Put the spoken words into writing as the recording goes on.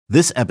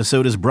This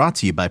episode is brought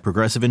to you by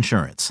Progressive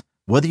Insurance.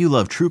 Whether you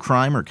love true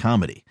crime or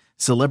comedy,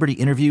 celebrity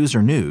interviews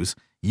or news,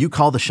 you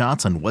call the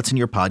shots on what's in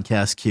your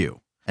podcast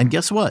queue. And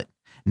guess what?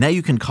 Now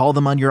you can call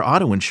them on your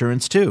auto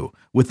insurance too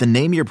with the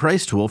Name Your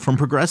Price tool from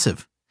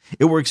Progressive.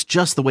 It works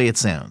just the way it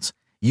sounds.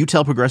 You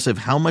tell Progressive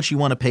how much you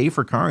want to pay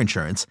for car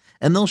insurance,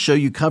 and they'll show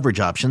you coverage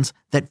options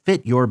that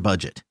fit your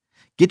budget.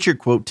 Get your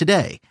quote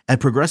today at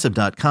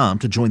Progressive.com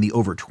to join the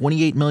over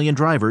 28 million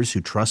drivers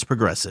who trust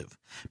Progressive.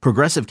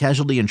 Progressive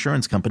Casualty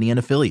Insurance Company and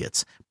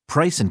Affiliates.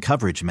 Price and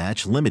coverage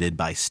match limited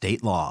by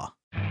state law.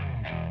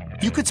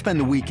 You could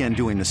spend the weekend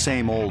doing the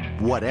same old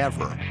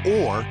whatever,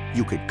 or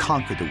you could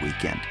conquer the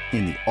weekend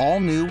in the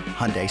all-new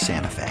Hyundai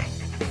Santa Fe.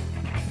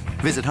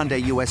 Visit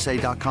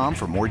HyundaiUSA.com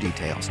for more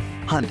details.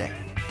 Hyundai,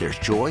 there's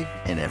joy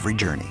in every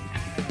journey.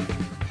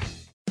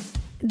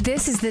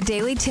 This is the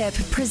Daily Tip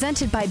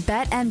presented by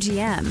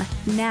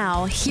BetMGM.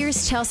 Now,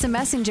 here's Chelsea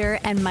Messenger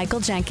and Michael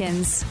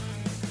Jenkins.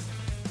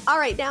 All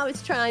right, now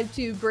it's time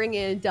to bring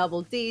in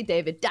Double D,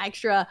 David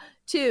Dykstra,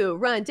 to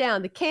run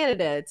down the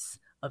candidates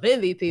of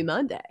MVP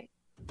Monday.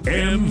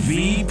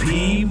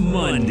 MVP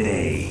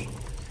Monday.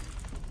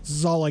 This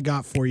is all I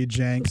got for you,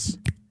 Jenks.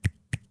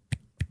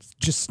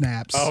 Just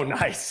snaps. Oh,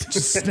 nice.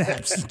 Just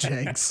snaps,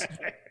 Jenks.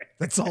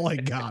 That's all I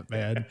got,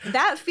 man.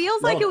 That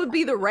feels like it would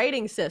be the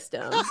rating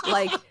system.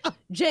 Like,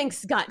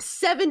 Jenks got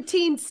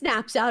 17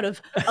 snaps out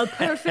of a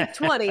perfect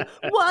 20.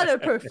 What a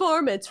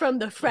performance from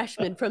the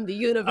freshman from the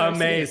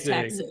University of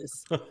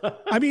Texas.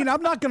 I mean,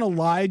 I'm not going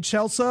to lie,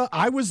 Chelsea.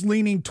 I was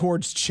leaning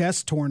towards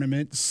chess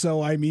tournament,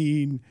 so I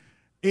mean,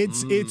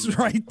 it's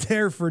right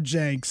there for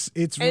Jenks.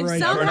 And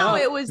somehow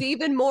it was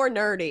even more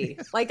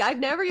nerdy. Like, I've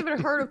never even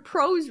heard of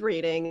prose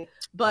reading,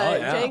 but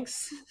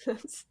Jenks,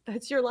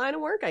 that's your line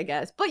of work, I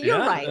guess. But you're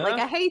right. Yeah. Like,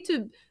 I hate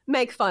to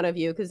make fun of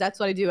you because that's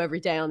what I do every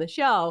day on the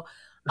show.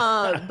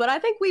 But I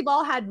think we've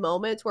all had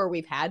moments where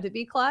we've had to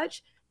be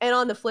clutch. And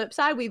on the flip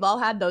side, we've all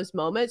had those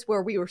moments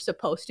where we were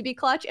supposed to be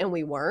clutch and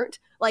we weren't.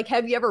 Like,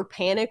 have you ever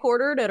panic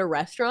ordered at a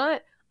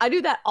restaurant? I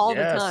do that all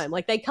the time.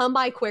 Like, they come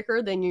by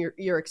quicker than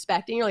you're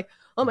expecting. You're like,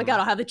 oh my God,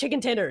 I'll have the chicken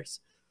tenders.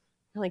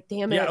 You're like,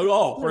 damn it. Yeah,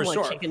 for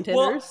sure. Chicken tenders.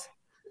 Well,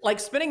 like,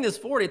 spinning this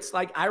forward, it's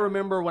like, I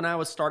remember when I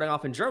was starting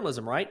off in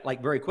journalism, right?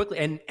 Like, very quickly.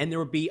 And there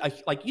would be,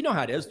 like, you know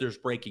how it is. There's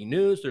breaking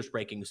news. There's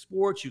breaking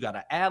sports. You got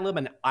to ad lib.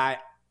 And I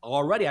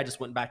just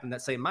went back in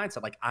that same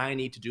mindset. Like, I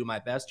need to do my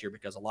best here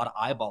because a lot of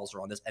eyeballs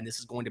are on this. And this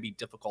is going to be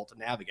difficult to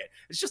navigate.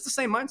 It's just the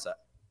same mindset.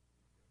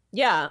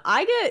 Yeah,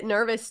 I get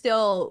nervous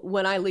still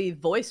when I leave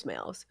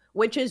voicemails,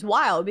 which is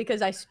wild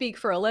because I speak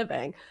for a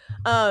living.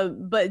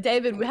 But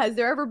David, has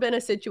there ever been a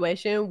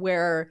situation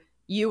where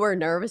you were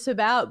nervous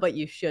about, but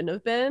you shouldn't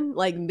have been?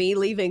 Like me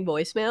leaving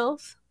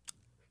voicemails?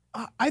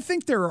 I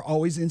think there are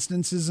always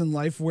instances in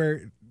life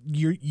where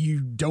you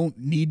don't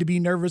need to be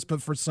nervous,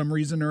 but for some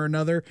reason or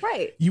another,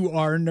 you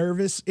are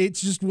nervous. It's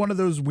just one of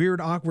those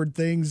weird, awkward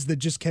things that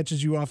just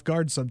catches you off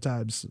guard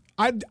sometimes.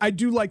 I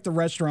do like the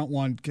restaurant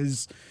one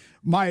because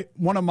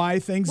one of my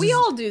things we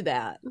all do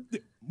that.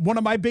 One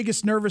of my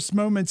biggest nervous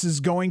moments is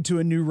going to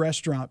a new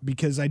restaurant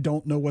because I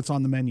don't know what's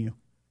on the menu.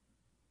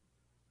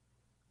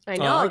 I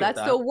know,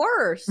 that's the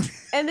worst.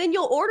 And then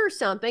you'll order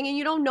something and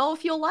you don't know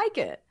if you'll like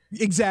it.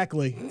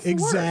 Exactly.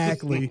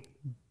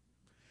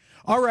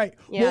 All right.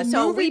 Yeah, well,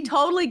 so we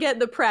totally get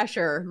the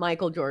pressure,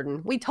 Michael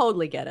Jordan. We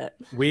totally get it.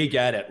 We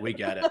get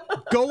it.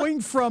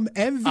 Going from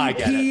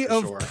MVP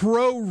of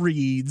pro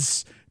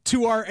reads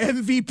to our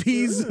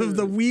MVPs of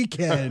the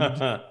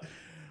weekend.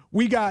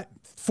 We got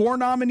 4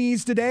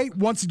 nominees today.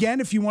 Once again,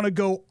 if you want to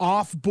go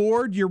off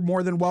board, you're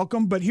more than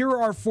welcome. But here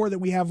are our 4 that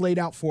we have laid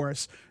out for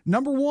us.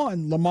 Number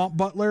 1, Lamont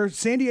Butler,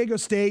 San Diego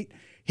State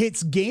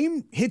hits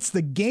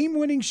the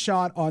game-winning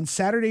shot on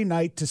Saturday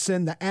night to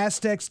send the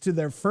Aztecs to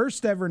their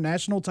first ever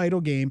national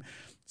title game.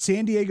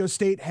 San Diego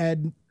State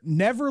had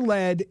never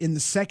led in the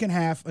second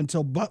half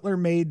until Butler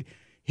made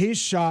his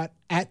shot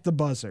at the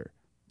buzzer.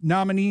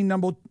 Nominee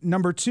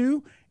number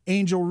 2,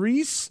 Angel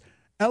Reese.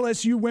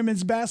 LSU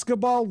women's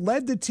basketball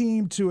led the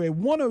team to a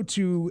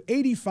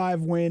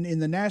 102-85 win in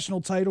the national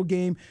title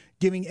game,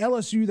 giving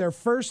LSU their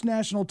first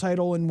national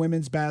title in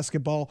women's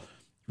basketball.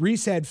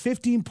 Reese had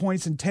 15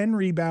 points and 10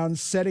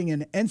 rebounds, setting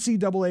an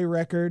NCAA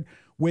record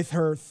with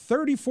her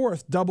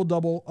 34th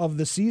double-double of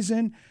the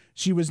season.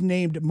 She was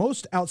named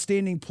Most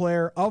Outstanding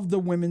Player of the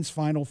Women's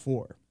Final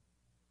Four.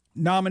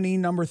 Nominee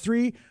number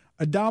 3,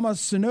 Adama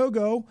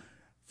Sanogo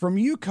from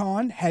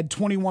UConn had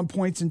 21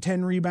 points and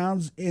 10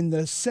 rebounds in the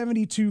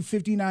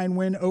 72-59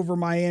 win over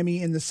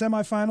Miami in the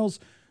semifinals.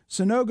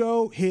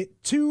 Sanogo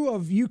hit 2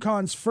 of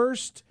UConn's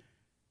first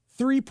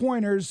 3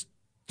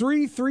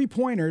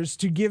 three-pointers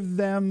to give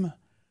them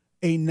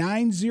a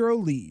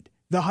 9-0 lead.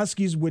 The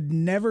Huskies would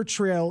never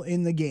trail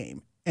in the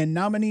game. And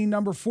nominee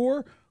number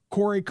 4,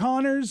 Corey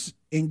Connors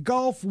in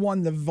golf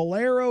won the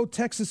Valero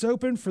Texas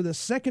Open for the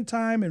second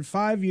time in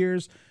 5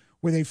 years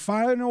with a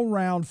final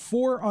round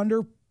 4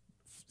 under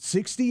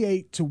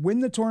 68 to win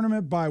the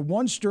tournament by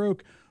 1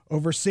 stroke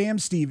over Sam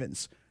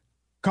Stevens.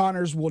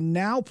 Connors will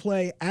now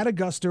play at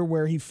Augusta,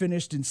 where he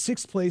finished in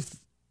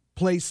 6th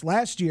place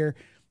last year.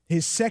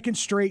 his second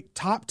straight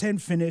top 10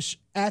 finish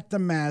at the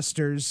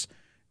Masters.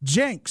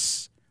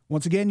 Jenks,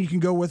 once again, you can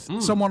go with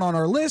someone on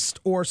our list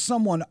or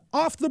someone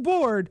off the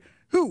board.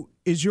 Who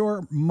is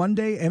your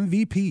Monday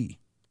MVP?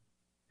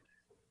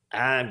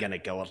 I'm going to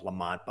go with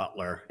Lamont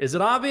Butler. Is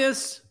it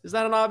obvious? Is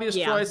that an obvious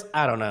choice?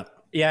 I don't know.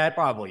 Yeah, it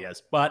probably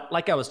is. But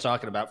like I was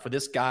talking about, for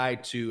this guy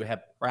to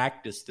have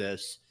practiced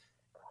this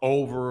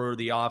over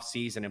the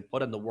offseason and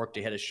put in the work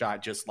to hit a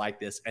shot just like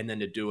this and then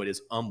to do it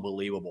is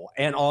unbelievable.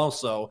 And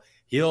also,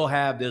 he'll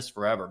have this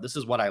forever. This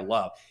is what I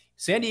love.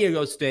 San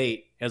Diego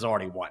State has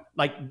already won.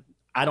 Like,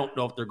 I don't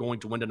know if they're going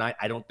to win tonight.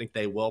 I don't think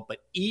they will. But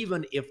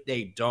even if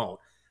they don't,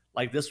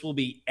 like, this will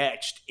be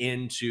etched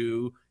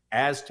into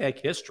Aztec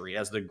history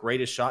as the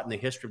greatest shot in the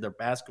history of their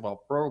basketball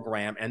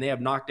program. And they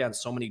have knocked down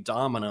so many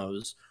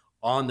dominoes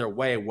on their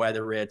way,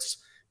 whether it's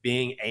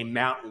being a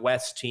Mountain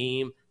West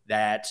team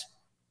that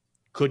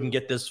couldn't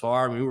get this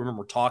far. I mean, we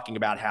remember talking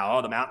about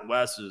how, the Mountain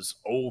West is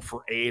 0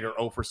 for 8 or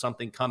 0 for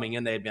something coming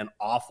in. They had been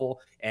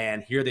awful.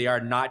 And here they are,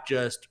 not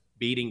just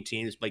beating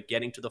teams, but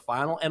getting to the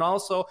final. And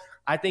also,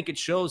 I think it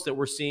shows that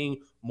we're seeing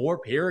more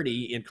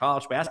parity in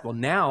college basketball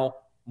now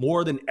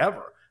more than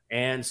ever.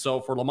 And so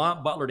for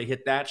Lamont Butler to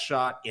hit that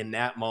shot in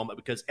that moment,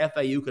 because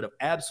FAU could have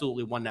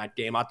absolutely won that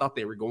game. I thought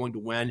they were going to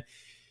win.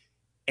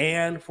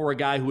 And for a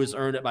guy who has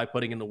earned it by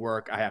putting in the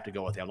work, I have to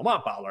go with him.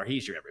 Lamont Butler,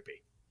 he's your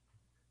MVP.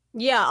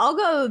 Yeah, I'll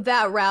go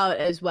that route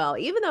as well.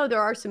 Even though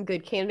there are some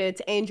good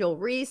candidates, Angel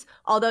Reese,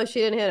 although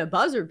she didn't hit a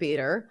buzzer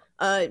beater,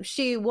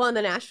 she won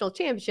the national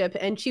championship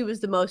and she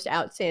was the most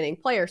outstanding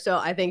player. So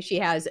I think she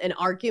has an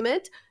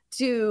argument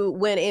to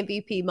win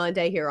MVP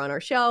Monday here on our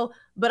show.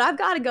 But I've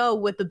got to go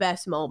with the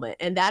best moment,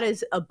 and that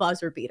is a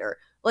buzzer beater.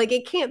 Like,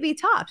 it can't be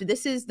topped.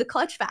 This is the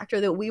clutch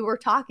factor that we were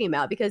talking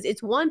about, because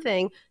it's one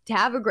thing to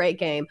have a great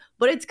game,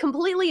 but it's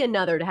completely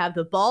another to have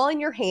the ball in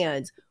your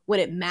hands when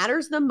it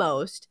matters the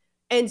most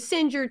and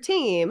send your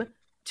team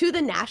to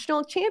the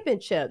national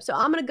championship. So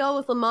I'm going to go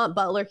with Lamont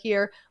Butler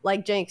here.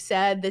 Like Jenks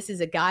said, this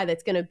is a guy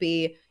that's going to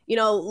be,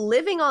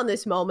 living on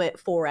this moment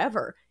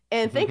forever.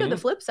 And think of the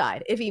flip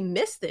side. If he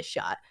missed this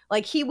shot,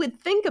 like, he would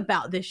think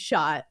about this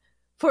shot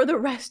for the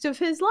rest of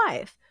his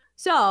life.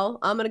 So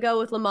I'm going to go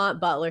with Lamont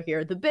Butler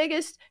here. The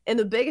biggest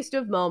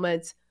of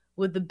moments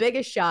with the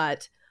biggest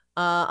shot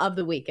of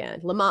the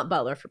weekend. Lamont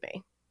Butler for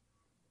me.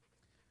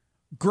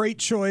 Great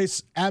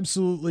choice.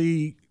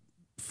 Absolutely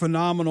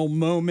phenomenal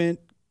moment.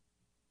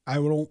 I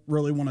don't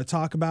really want to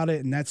talk about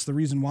it, and that's the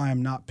reason why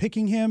I'm not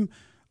picking him.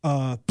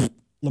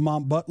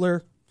 Lamont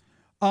Butler.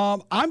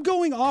 I'm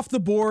going off the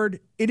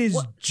board. It is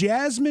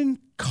Jasmine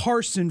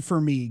Carson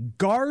for me.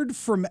 Guard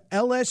from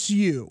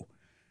LSU.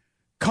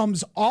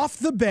 Comes off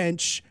the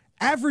bench,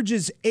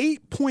 averages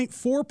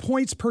 8.4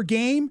 points per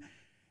game,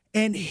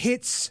 and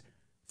hits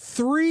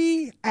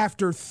 3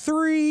 after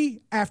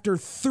 3 after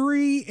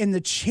 3 in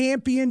the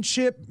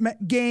championship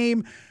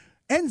game.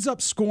 Ends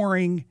up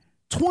scoring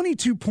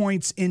 22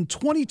 points in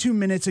 22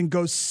 minutes and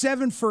goes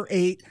 7 for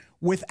 8.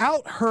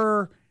 Without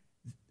her,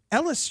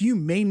 LSU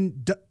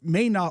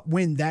may not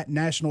win that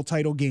national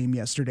title game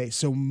yesterday.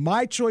 So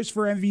my choice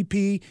for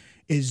MVP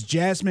is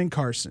Jasmine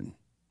Carson.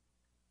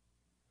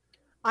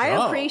 I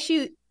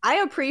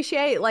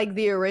appreciate like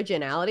the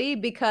originality,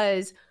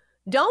 because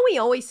don't we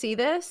always see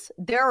this?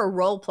 There are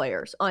role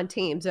players on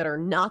teams that are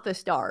not the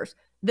stars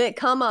that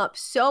come up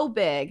so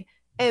big,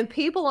 and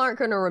people aren't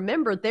going to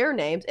remember their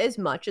names as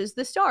much as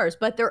the stars,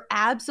 but they're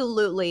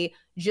absolutely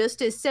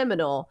just as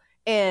seminal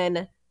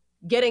in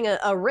getting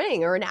a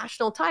ring or a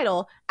national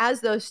title as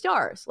those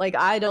stars. Like,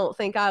 I don't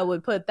think I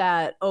would put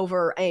that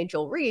over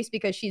Angel Reese,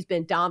 because she's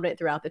been dominant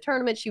throughout the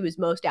tournament. She was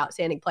most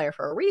outstanding player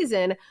for a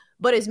reason.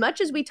 But as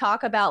much as we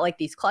talk about like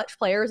these clutch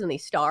players and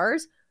these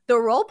stars, the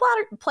role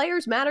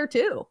players matter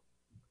too.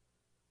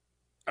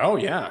 Oh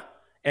yeah.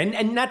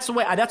 And that's the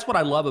way, that's what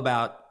I love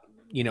about,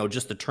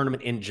 just the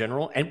tournament in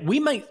general. And we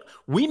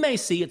may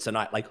see it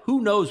tonight. Like,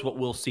 who knows what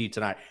we'll see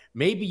tonight?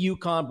 Maybe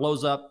UConn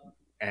blows up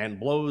and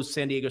blows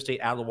San Diego State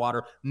out of the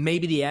water.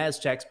 Maybe the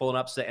Aztecs pull an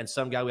upset and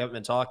some guy we haven't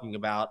been talking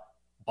about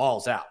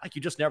balls out. Like,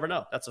 you just never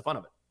know. That's the fun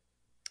of it.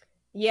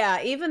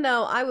 Yeah, even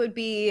though I would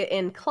be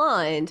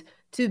inclined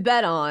to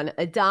bet on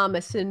Adama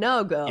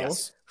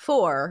Sanogo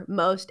for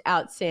most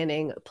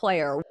outstanding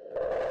player.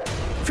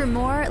 For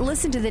more,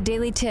 listen to the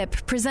Daily Tip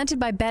presented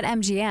by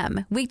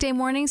BetMGM. Weekday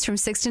mornings from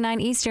 6 to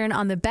 9 Eastern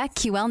on the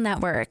BetQL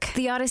network,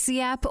 the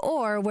Odyssey app,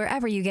 or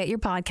wherever you get your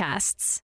podcasts.